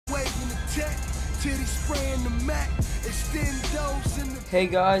Hey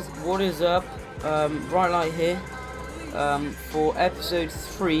guys, what is up? Brightlight here for episode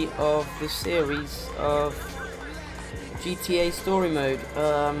 3 of the series of GTA Story Mode.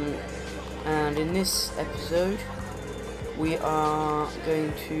 And in this episode, we are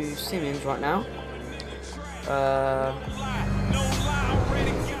going to Simmons right now.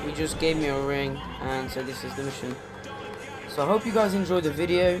 He just gave me a ring, and so this is the mission. So I hope you guys enjoyed the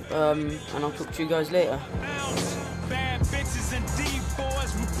video, and I'll talk to you guys later.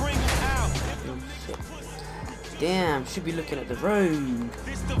 Damn, should be looking at the road.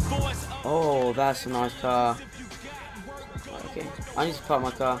 Oh, that's a nice car. Okay, I need to park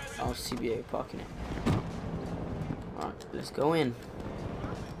my car. I'll CBA parking it. Alright, let's go in.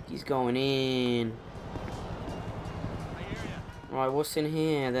 He's going in. Right, what's in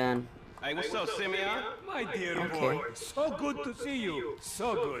here then? Hey, what's up, Simeon? My dear boy, so good to see you.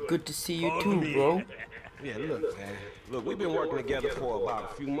 So good. Good to see you too, bro. Yeah, look, man. Look, we've been working together for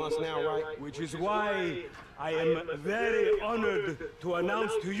about a few months now, right? Which is why I am very honored to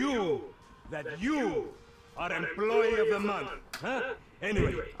announce to you that you are Employee of the Month. Huh?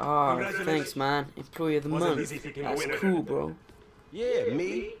 Anyway, thanks, man. Employee of the Month. That's cool, bro. Yeah,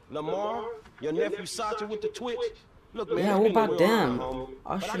 me, Lamar, your nephew Sacha with the Twitch. Look, man, yeah, what about them?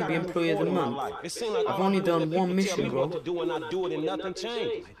 I shouldn't be Employee of the Month. I've only done one mission, bro.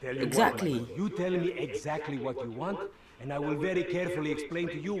 Exactly. You tell me exactly what you want, and I will very carefully explain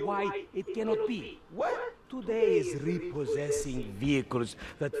to you why it cannot be. What? Today is repossessing vehicles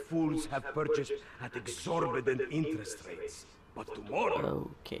that fools have purchased at exorbitant interest rates. But tomorrow,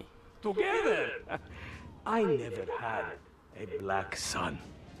 okay. Together, I never had a black son.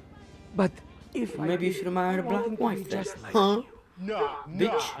 But if maybe you should have married a black wife then, like huh? No,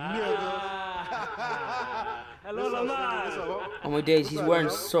 bitch. Hello, Lamar. On my days, he's wearing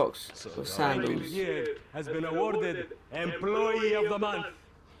socks or sandals. Here has been awarded Employee of the Month.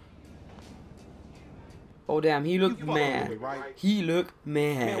 Oh damn, he looked mad. He looked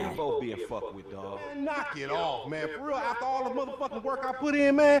Man, we mad. both being fucked with, dog. Man, knock it off, man. For real, after all the motherfucking work I put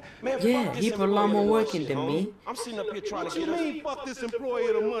in, man. Yeah, he put a lot more work in than me. I'm sitting up here trying What to you get us. mean, fuck this Employee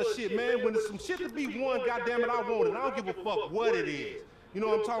of the Month shit, man? When there's some shit to be won, goddammit, I want it. I don't give a fuck what it is. You know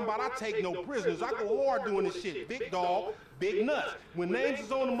what I'm talking about? I take no prisoners. I go hard doing this shit. Big dog, big nuts. When names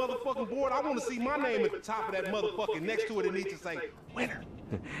is on the motherfucking board, I want to see my name at the top of that motherfucking next to it. It needs to say, winner.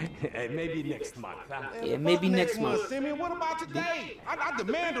 Maybe next month. Huh? Yeah, maybe next month. Simeon, what about today? I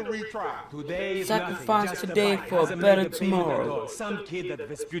demand a retrial. Today is Sacrifice nothing, today just for a better tomorrow. Some kid at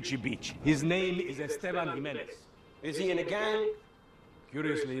Vespucci Beach. His name is Esteban Jimenez. Is he in the gang?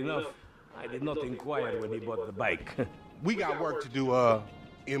 Curiously enough, I did not inquire when he bought the bike. We got work to do,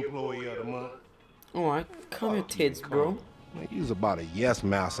 Employee of the Month. Alright, come your tits, bro. Man, you's about a yes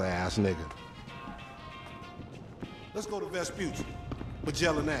mouse ass nigga. Let's go to Vespucci.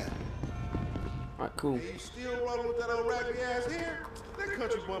 Magellan Ave. Alright, cool. You still rolling with that old raggedy ass hair? That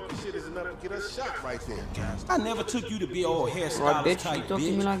country bumpkin shit is enough to get us shot right there. I never took you to be old hairstylist Right, bitch, type you talk to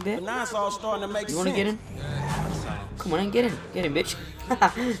me like that? But now it's all starting to make You sense. wanna get in? Come on, get in. Get in, bitch.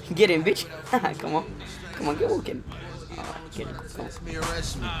 Get in, bitch. Come on. Come on, get walking. Alright, get in. Come on.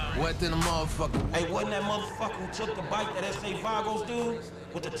 What in the motherfucker? Hey, wasn't that motherfucker who took the bike that S.A. Vagos dude?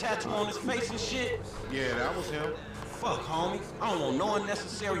 With the tattoo on his face and shit? Yeah, that was him. Fuck, homie. I don't want no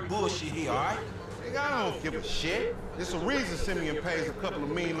unnecessary bullshit here, alright? Nigga, I don't give a shit. There's a reason Simeon pays a couple of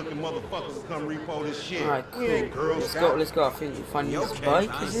mean-looking motherfuckers to come repo this shit. Alright, cool. We ain't Girl Let's Scout. go, let's go. I think you find this Okay, bike,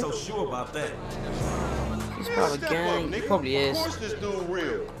 I ain't is it? so sure about that. He's Man, probably step gang. up, He nigga. probably is. Of course this dude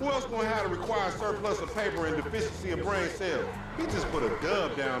real. Who else gonna have the required surplus of paper and deficiency of brain cells? He just put a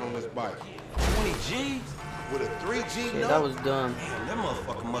dub down on this bike. 20 G's? With a 3G Yeah, note? that was dumb. Damn, that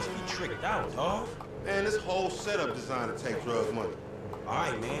motherfucker must be tricked out, dog. Man, this whole setup designed to take drug money.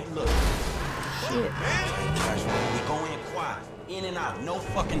 Alright, man, look. Shit. We go in quiet. In and out. No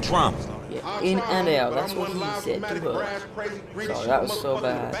fucking drama. Yeah, I'll in try, and homie, out. but That's I'm what one he loud, said to dramatic, her. brass, crazy, greedy, So shoot that was the so motherfucker in the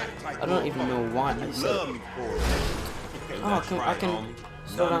bad. back type I don't even know motherfucker. why I You said love it. me for it. Oh, I can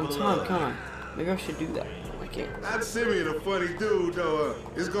slow down time, can't I? Maybe I should do that. I can't. That Simeon a funny dude, though.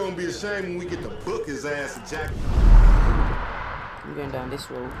 It's gonna be a shame when we get to book his ass and jack. I'm going down this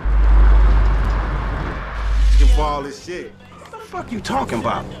road. For all this shit. What the fuck you talking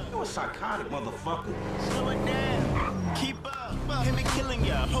about? You a psychotic motherfucker. Slow it down. Keep up. Him and killing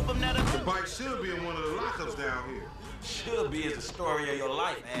ya. Hope I'm not a The bike should be in one of the lockups down here. Should be is the story of your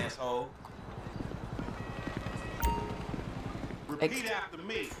life, asshole. Repeat after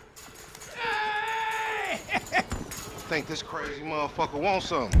me. Think this crazy motherfucker wants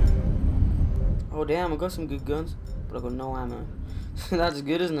something. Oh damn, I got some good guns, but I got no ammo. That's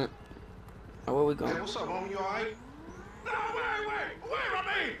good, isn't it? Oh, where we going? Hey, what's up, homie? You alright? No, wait from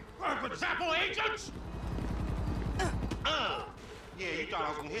me! For example, agents! Yeah, you thought I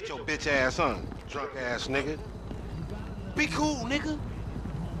was gonna hit your bitch ass, huh? Drunk ass nigga. Be cool, nigga.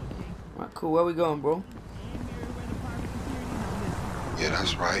 Alright, cool. Where we going, bro? Yeah,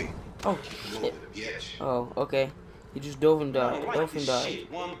 that's right. Oh, shit. Bitch. Oh, okay. He just dove and I died. don't like Dove and this died.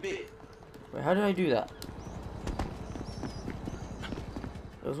 shit one bit. Wait, how did I do that?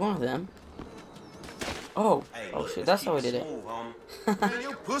 It was one of them. Oh, Hey, oh look, shit, let's that's keep how I did it. smooth, homie. Man,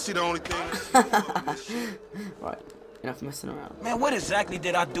 your pussy the only thing. Right, enough messing around. Man, what exactly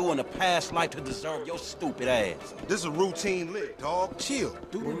did I do in the past life to deserve your stupid ass? This is a routine lick, dog. Chill.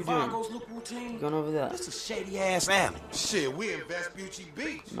 Do What them we doing? Vagos look routine? Going over there. This is shady ass alley. Shit, we in Vespucci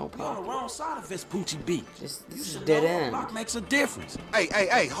Beach. No You're on the parking. wrong side of Vespucci Beach. This You is should dead know a end. lock makes a difference.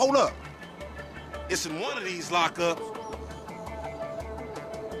 Hey, hold up. It's in one of these lockups.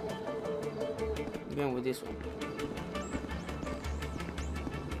 I'm going with this one.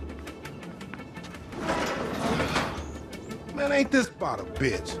 Man, ain't this about a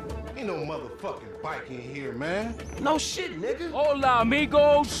bitch? Ain't no motherfucking bike in here, man. No shit, nigga. Hola,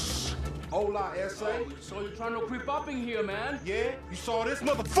 amigos! Hola, S.A. So you're trying to creep up in here, man? Yeah? You saw this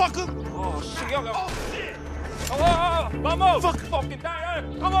motherfucker? Oh, shit! Oh, shit! Oh, vamos! Fucking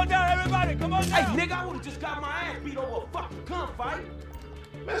down! Come on down, everybody! Come on Hey, down! nigga, I would've just got my ass beat over a fucking gunfight.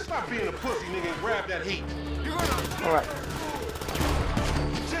 Man, stop being a pussy, nigga, and grab that heat. Alright.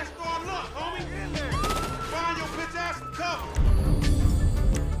 Just for luck, homie. Find your bitch ass some cover.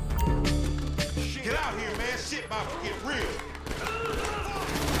 Get out here, man. Shit about to get real.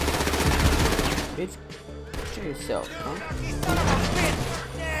 Bitch, show yourself, huh?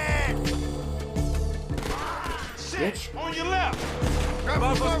 Shit, Bitch. on your left.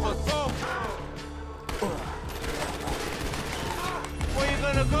 Where you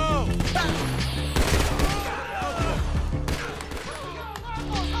gonna go?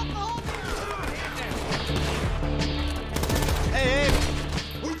 Hey,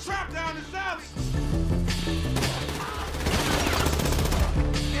 we trapped down this alley.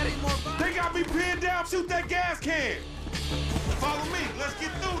 They got me pinned down. Shoot that gas can. Follow me. Let's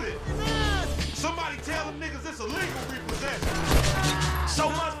get through this. Somebody tell them niggas it's illegal repossession. So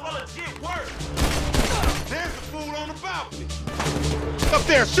much for legit work. There's the fool on the balcony. Up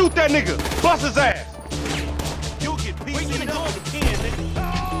there, shoot that nigga. Bust his ass. You'll get PC'd up with a 10,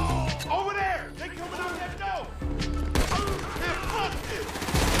 nigga. Over there. They coming out that door. Man, fuck this.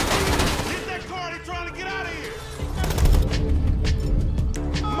 Get that car. They trying to get out of here.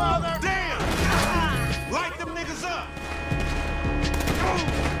 Mother. Damn. Light them niggas up.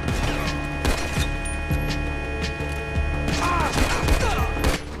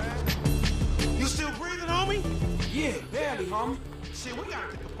 You still breathing, homie? Yeah, barely, homie. Shit, we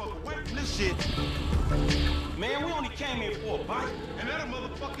gotta get the fuck away from this shit. Man, we only came here for a bite. And that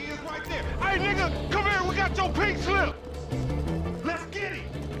motherfucker is right there. Hey, nigga, come here. We got your pink slip. Let's get it.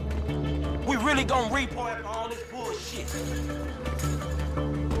 We really gonna repo after all this bullshit.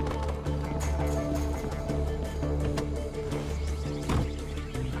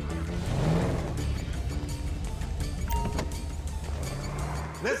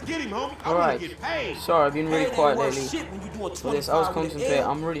 Let's get him, homie. I Alright. wanna get paid. Sorry, I've been really Hey, quiet they worth lately. shit when you doing For this, I was 25 with the concentrating.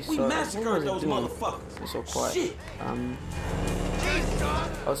 L. I'm really We sorry. What massacred was I those doing? motherfuckers. It's so quiet. Shit.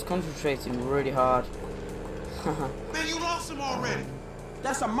 I was concentrating really hard. Man, you lost him already.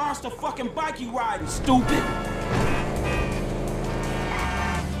 That's a monster fucking bike you riding, stupid.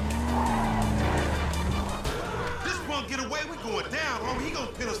 This punk get away, we going down, homie. He gonna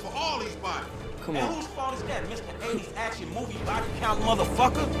pin us for all these bodies. Come And on. whose fault is that, Mr. 80s action movie body count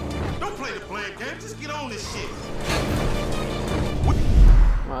motherfucker? Don't play the blame game. Just get on this shit.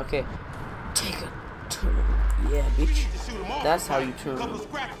 Right, okay. Take a turn. Yeah, We need bitch. to shoot him off. That's how you turn. Couple of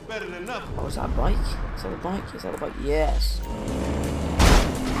scraps better than nothing. Oh, is that a bike? Is that a bike? Is that a bike? Yes.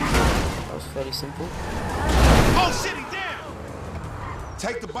 That was fairly simple. Oh, shit, he down.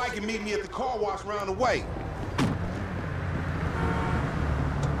 Take the bike and meet me at the car wash round the way.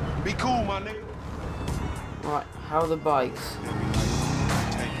 Be cool, my nigga. Alright, how are the bikes?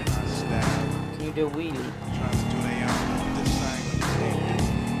 Can you do a wheelie?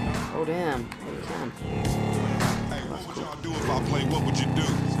 Oh damn, you can. Hey, what would y'all do if I play? What would you do?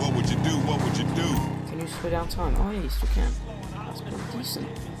 What would you do? What would you do? Can you slow down time? Oh yeah, you still can. That's pretty decent.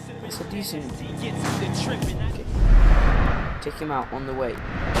 That's a decent. Okay. Take him out on the way.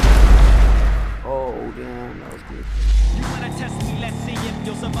 Oh damn, that was good. You wanna test me? Let's see if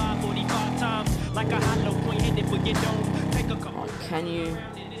you'll survive 45 times. Like a hollow point hit it for your dome. Take a couple. Alright, can you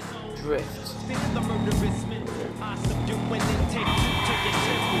drift? The murderous men. I subdue and then take you to your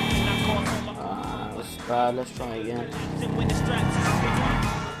temple. And I call for my bad. Let's try again.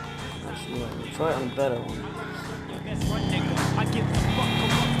 Actually, we'll try it on a better one.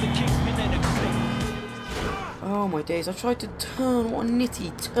 Oh my days, I tried to turn. What a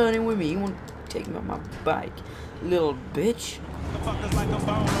nitty turning with me. You want to take me off my bike, little bitch.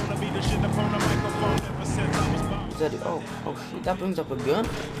 Is that it? Oh shit, that brings up a gun?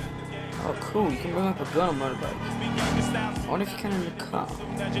 Oh cool, you can bring up a gun on motorbike. I wonder if you can in the car.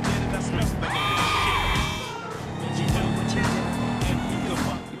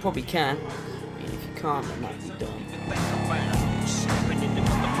 You probably can. I mean, if you can't, then that'd be dumb.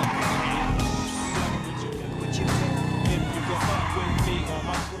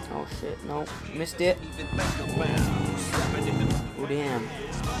 Oh shit, no, missed it. Oh damn.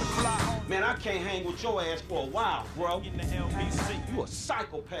 Man, I can't hang with your ass for a while, bro. You a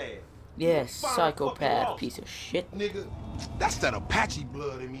psychopath. Yeah, psychopath, piece of shit. Nigga, that's that Apache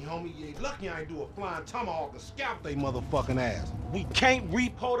blood in me, homie. You ain't lucky I ain't do a flying tomahawk and scalp they motherfucking ass. We can't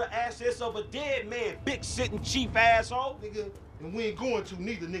repo the assets of a dead man, big sitting chief asshole. Nigga, and we ain't going to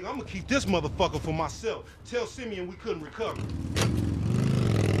neither, nigga. I'm gonna keep this motherfucker for myself. Tell Simeon we couldn't recover.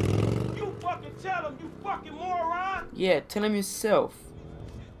 You fucking tell him, you fucking moron. Yeah, tell him yourself,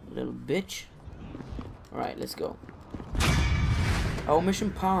 little bitch. Alright, let's go. Oh,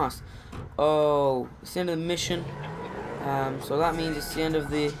 mission passed. Oh, it's the end of the mission. So that means it's the end of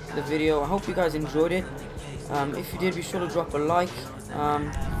the video. I hope you guys enjoyed it. If you did, be sure to drop a like. And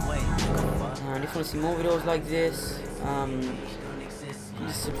if you want to see more videos like this,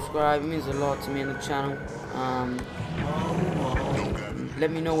 please subscribe. It means a lot to me on the channel. Let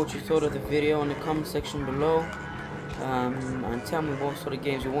me know what you thought of the video in the comment section below. And tell me what sort of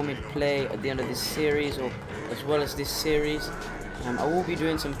games you want me to play at the end of this series, or as well as this series. I will be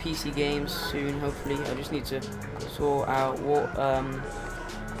doing some PC games soon, hopefully. I just need to sort out what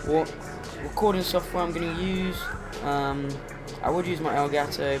recording software I'm going to use. I would use my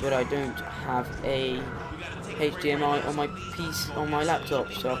Elgato, but I don't have a HDMI on my PC on my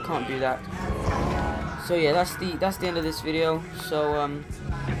laptop, so I can't do that. So yeah, that's the end of this video. So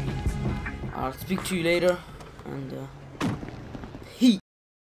I'll speak to you later, and